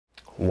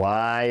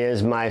Why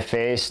is my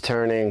face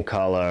turning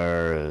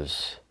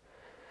colors?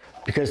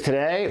 Because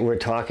today we're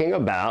talking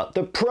about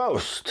the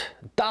Prost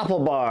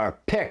DoppelBar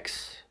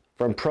Pix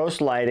from Prost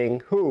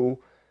Lighting, who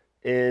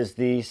is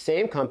the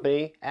same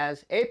company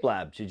as Ape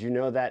Labs. Did you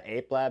know that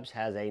Ape Labs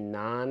has a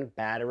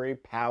non-battery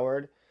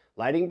powered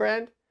lighting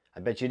brand? I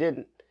bet you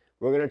didn't.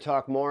 We're going to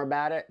talk more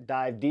about it,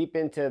 dive deep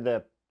into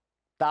the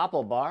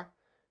DoppelBar,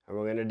 and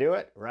we're going to do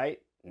it right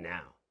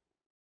now.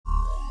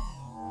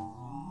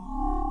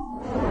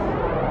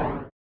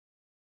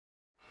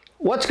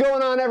 What's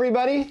going on,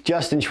 everybody?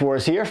 Justin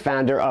Schwartz here,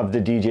 founder of the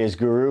DJs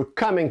Guru,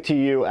 coming to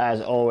you as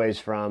always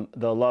from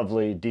the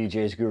lovely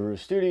DJs Guru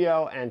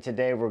studio. And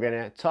today we're going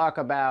to talk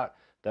about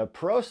the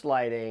Prost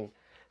Lighting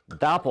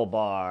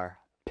DoppelBar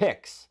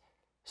Pix.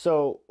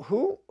 So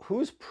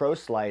who's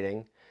Prost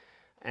Lighting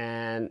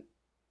and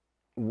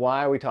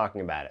why are we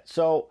talking about it?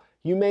 So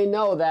you may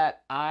know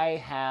that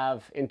I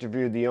have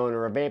interviewed the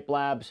owner of Ape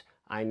Labs.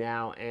 I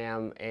now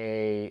am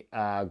a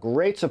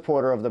great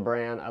supporter of the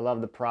brand. I love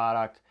the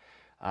product.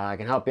 I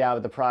can help you out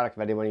with the product.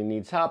 If anybody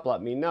needs help,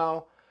 let me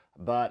know.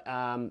 But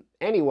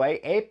anyway,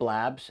 Ape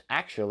Labs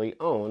actually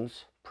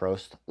owns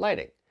Prost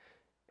Lighting.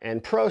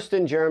 And Prost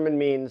in German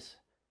means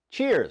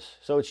cheers.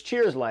 So it's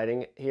cheers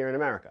lighting here in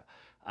America.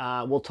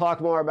 We'll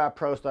talk more about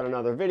Prost on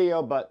another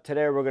video, but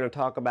today we're going to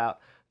talk about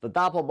the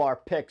DoppelBar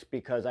Pix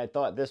because I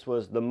thought this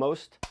was the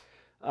most,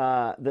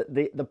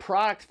 the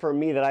product for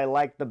me that I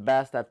liked the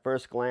best at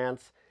first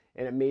glance,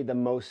 and it made the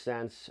most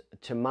sense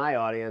to my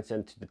audience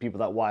and to the people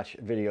that watch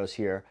videos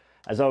here.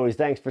 As always,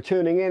 thanks for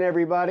tuning in,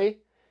 everybody.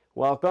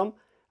 Welcome.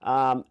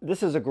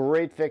 This is a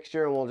great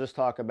fixture, and we'll just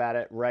talk about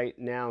it right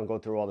now and go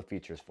through all the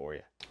features for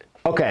you.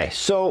 Okay,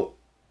 so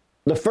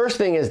the first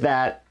thing is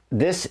that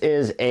this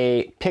is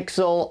a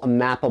pixel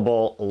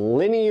mappable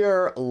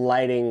linear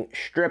lighting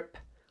strip,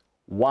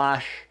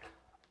 wash,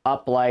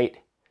 uplight.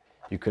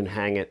 You can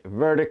hang it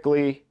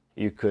vertically.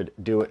 You could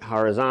do it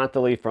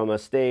horizontally from a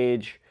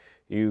stage.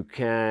 You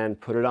can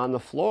put it on the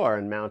floor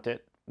and mount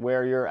it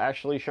where you're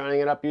actually shining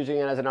it up using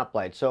it as an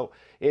uplight. So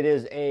it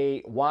is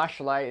a wash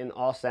light in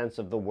all sense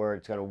of the word.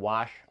 It's going to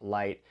wash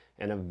light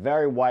in a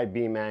very wide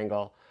beam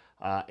angle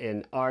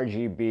in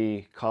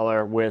RGB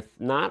color with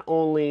not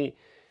only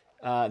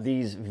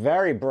these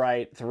very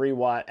bright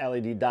 3-watt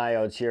LED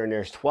diodes here, and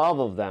there's 12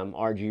 of them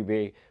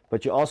RGB,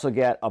 but you also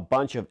get a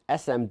bunch of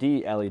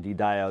SMD LED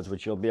diodes,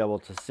 which you'll be able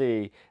to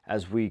see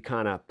as we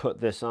kind of put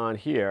this on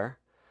here.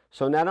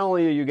 So not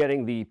only are you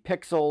getting the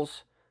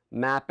pixels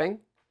mapping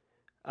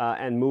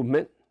and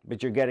movement,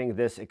 but you're getting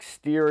this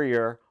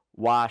exterior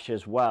wash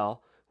as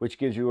well, which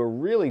gives you a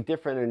really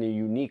different and a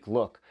unique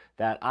look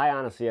that I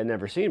honestly had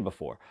never seen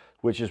before,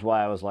 which is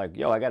why I was like,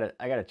 yo, I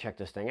gotta check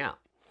this thing out.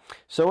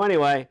 So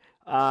anyway,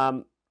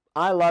 I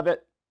love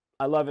it.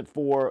 I love it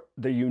for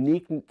the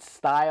unique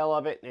style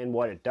of it and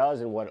what it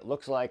does and what it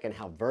looks like and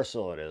how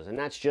versatile it is. And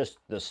that's just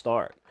the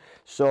start.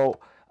 So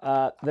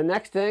the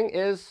next thing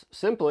is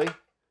simply,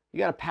 you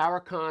got a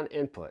PowerCon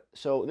input.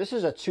 So this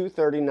is a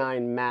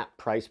 $239 matte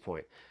price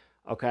point,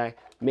 okay?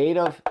 Made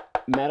of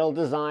metal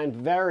design,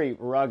 very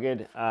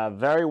rugged,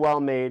 very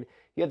well made.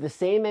 You have the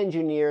same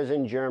engineers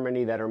in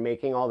Germany that are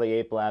making all the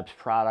Ape Labs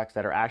products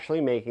that are actually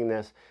making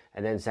this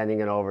and then sending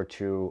it over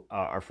to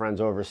our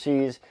friends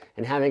overseas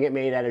and having it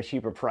made at a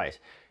cheaper price.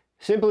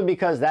 Simply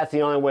because that's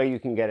the only way you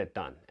can get it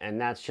done. And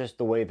that's just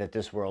the way that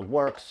this world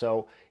works.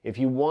 So if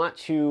you want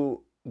to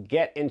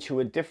get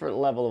into a different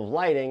level of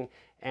lighting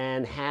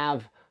and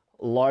have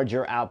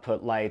larger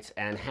output lights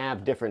and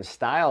have different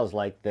styles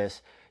like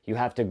this, you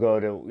have to go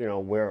to, you know,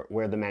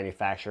 where the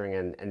manufacturing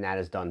and that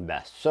is done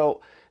best.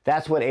 So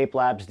that's what Ape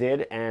Labs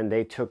did, and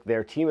they took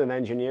their team of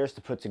engineers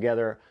to put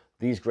together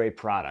these great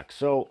products.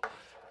 So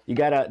you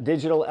got a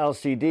digital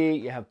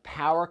LCD, you have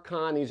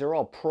PowerCon, these are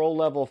all pro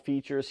level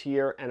features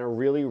here, and a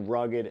really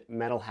rugged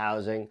metal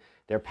housing.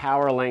 They're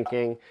power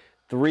linking,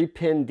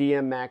 3-pin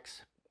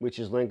DMX, which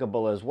is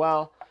linkable as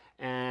well,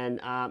 and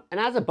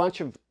has a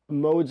bunch of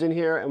modes in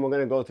here, and we're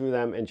going to go through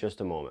them in just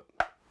a moment.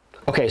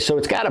 Okay, so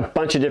it's got a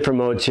bunch of different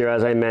modes here.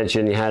 As I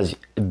mentioned, it has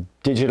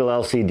digital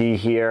LCD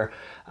here,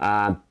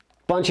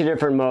 bunch of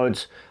different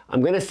modes.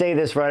 I'm going to say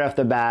this right off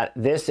the bat.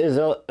 This is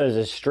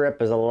a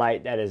strip, is a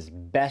light that is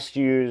best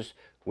used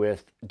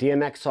with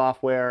DMX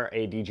software,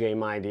 a DJ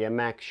My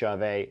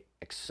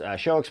DMX,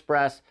 Show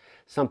Express,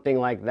 something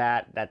like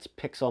that. That's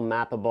pixel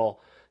mappable.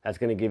 That's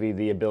going to give you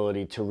the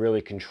ability to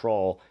really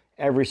control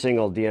every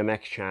single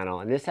DMX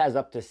channel, and this has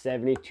up to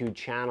 72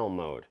 channel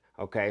mode.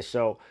 Okay,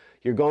 so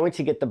you're going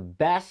to get the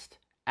best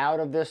out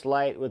of this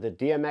light with a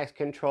DMX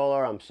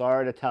controller. I'm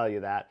sorry to tell you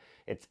that.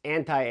 It's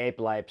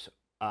anti-Ape Labs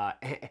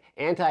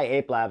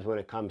when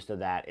it comes to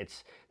that.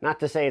 It's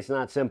not to say it's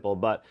not simple,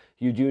 but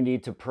you do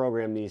need to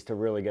program these to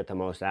really get the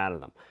most out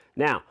of them.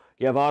 Now,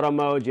 you have auto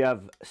mode, you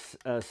have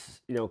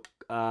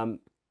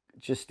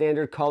just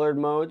standard colored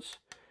modes,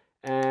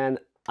 and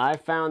I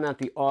found that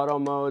the auto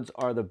modes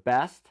are the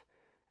best.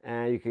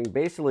 And you can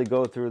basically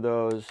go through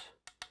those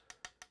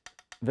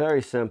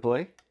very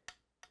simply.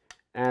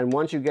 And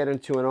once you get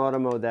into an auto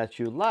mode that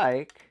you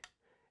like,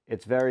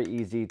 it's very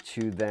easy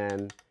to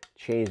then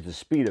change the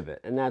speed of it.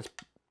 And that's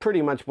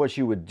pretty much what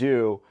you would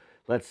do.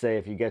 Let's say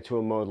if you get to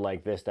a mode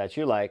like this that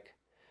you like,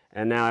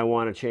 and now I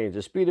want to change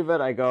the speed of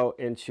it, I go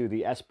into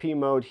the SP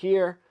mode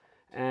here,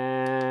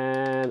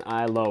 and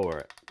I lower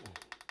it.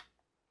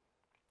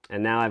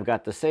 And now I've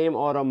got the same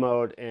auto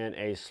mode in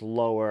a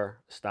slower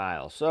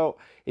style. So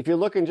if you're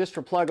looking just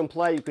for plug and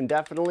play, you can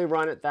definitely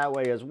run it that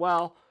way as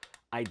well.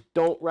 I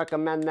don't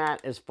recommend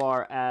that as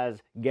far as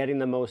getting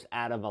the most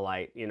out of a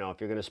light. You know, if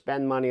you're going to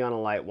spend money on a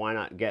light, why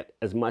not get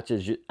as much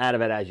out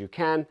of it as you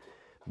can?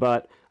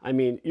 But I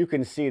mean, you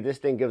can see this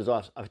thing gives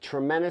off a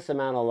tremendous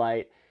amount of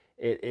light.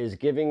 It is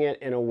giving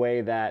it in a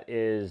way that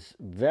is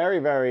very,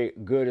 very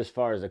good as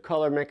far as the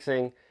color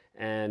mixing.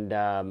 And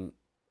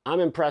I'm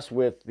impressed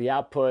with the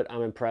output.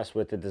 I'm impressed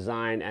with the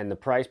design, and the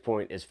price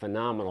point is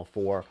phenomenal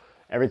for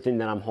everything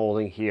that I'm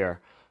holding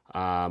here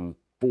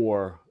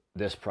for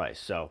this price.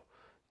 So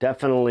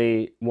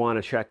definitely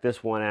want to check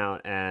this one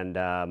out, and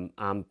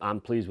I'm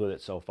pleased with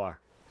it so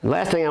far. The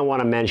last thing I want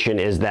to mention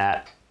is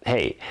that,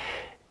 hey,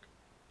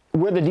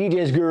 we're the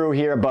DJs Guru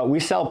here, but we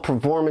sell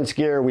performance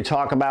gear. We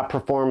talk about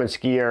performance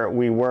gear.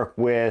 We work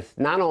with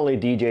not only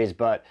DJs,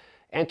 but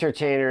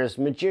entertainers,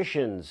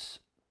 magicians,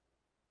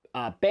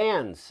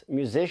 bands,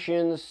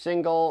 musicians,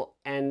 single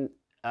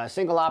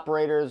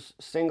operators,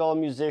 single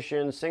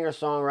musicians,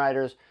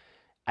 singer-songwriters.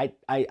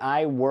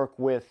 I work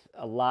with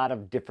a lot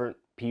of different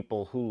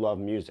people who love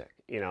music,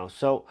 you know.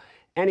 So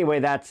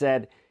anyway, that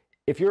said,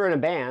 if you're in a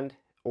band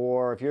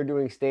or if you're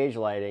doing stage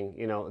lighting,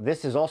 you know,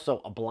 this is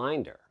also a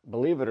blinder.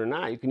 Believe it or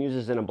not, you can use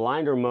this in a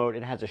blinder mode.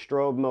 It has a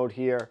strobe mode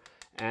here,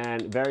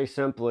 and very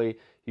simply,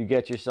 you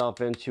get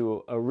yourself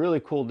into a really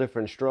cool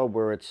different strobe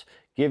where it's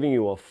giving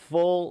you a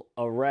full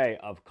array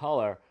of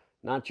color,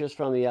 not just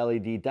from the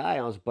LED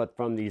diodes, but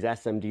from these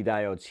SMD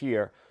diodes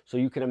here. So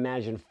you can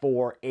imagine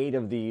 4, 8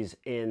 of these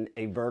in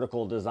a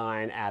vertical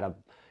design at a,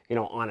 you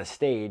know, on a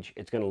stage.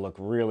 It's going to look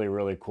really,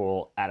 really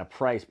cool at a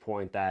price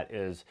point that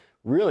is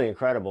really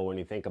incredible when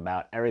you think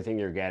about everything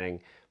you're getting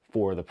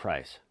for the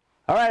price.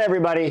 All right,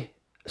 everybody.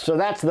 So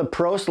that's the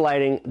Prost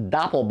Lighting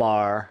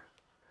DoppelBar.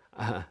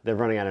 They're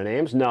running out of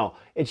names. No,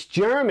 it's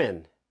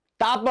German.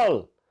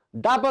 DoppelBar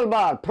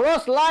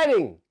Prost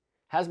Lighting.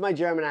 Has my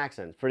German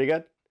accent. Pretty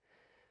good.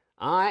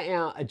 I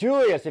am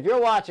Julius. If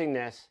you're watching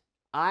this,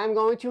 I'm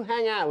going to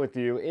hang out with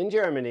you in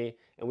Germany,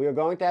 and we are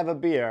going to have a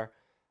beer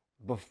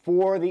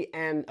before the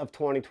end of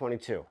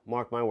 2022.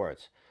 Mark my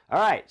words. All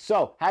right.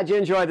 So, how'd you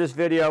enjoy this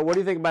video? What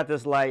do you think about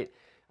this light?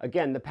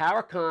 Again, the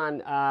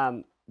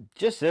PowerCon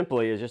just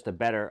simply is just a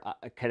better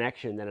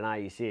connection than an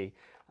IEC.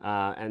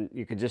 And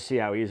you can just see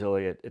how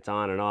easily it's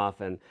on and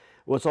off. And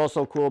what's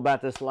also cool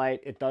about this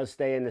light, it does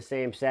stay in the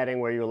same setting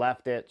where you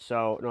left it.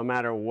 So no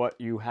matter what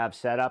you have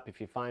set up,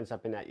 if you find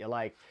something that you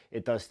like,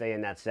 it does stay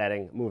in that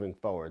setting moving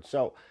forward.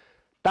 So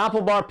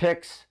DoppelBar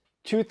Pix,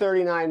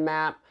 239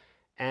 map.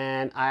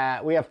 And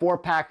we have 4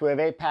 packs, we have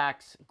 8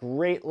 packs.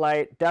 Great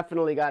light.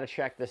 Definitely got to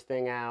check this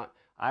thing out.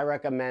 I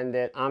recommend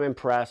it. I'm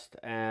impressed.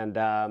 And,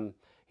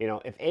 you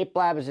know, if Ape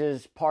Labs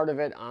is part of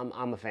it,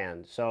 I'm a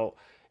fan. So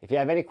if you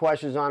have any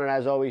questions on it,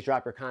 as always,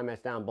 drop your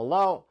comments down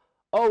below.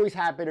 Always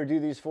happy to do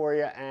these for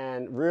you,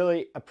 and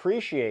really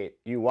appreciate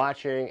you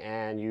watching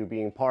and you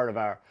being part of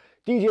our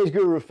DJs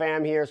Guru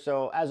fam here.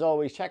 So as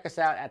always, check us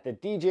out at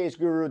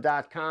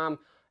thedjsguru.com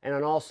and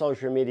on all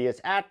social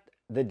medias at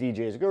the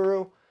DJs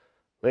Guru.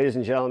 Ladies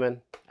and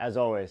gentlemen, as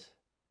always,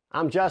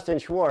 I'm Justin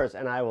Schwartz,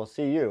 and I will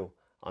see you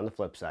on the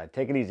flip side.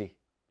 Take it easy.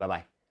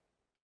 Bye-bye.